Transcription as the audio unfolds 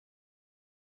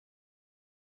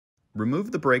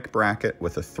Remove the brake bracket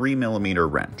with a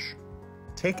 3mm wrench.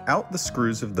 Take out the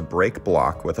screws of the brake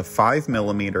block with a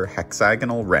 5mm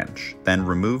hexagonal wrench, then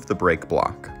remove the brake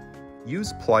block.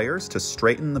 Use pliers to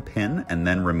straighten the pin and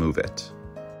then remove it.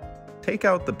 Take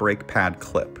out the brake pad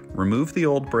clip, remove the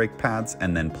old brake pads,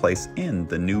 and then place in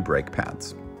the new brake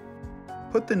pads.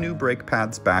 Put the new brake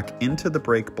pads back into the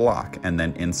brake block and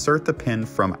then insert the pin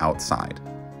from outside.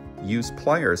 Use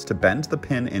pliers to bend the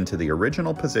pin into the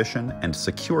original position and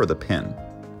secure the pin.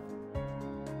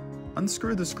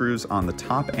 Unscrew the screws on the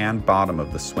top and bottom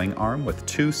of the swing arm with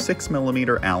two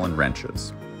 6mm Allen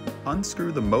wrenches.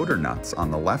 Unscrew the motor nuts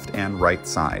on the left and right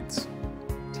sides.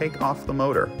 Take off the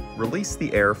motor. Release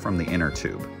the air from the inner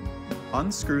tube.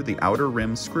 Unscrew the outer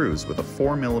rim screws with a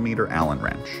 4mm Allen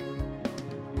wrench.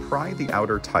 Pry the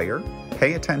outer tire.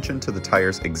 Pay attention to the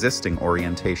tire's existing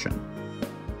orientation.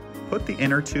 Put the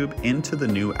inner tube into the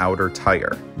new outer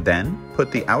tire. Then, put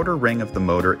the outer ring of the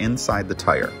motor inside the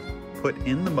tire. Put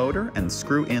in the motor and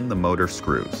screw in the motor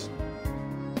screws.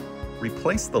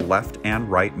 Replace the left and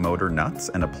right motor nuts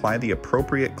and apply the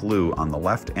appropriate glue on the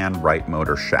left and right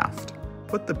motor shaft.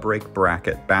 Put the brake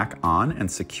bracket back on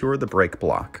and secure the brake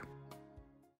block.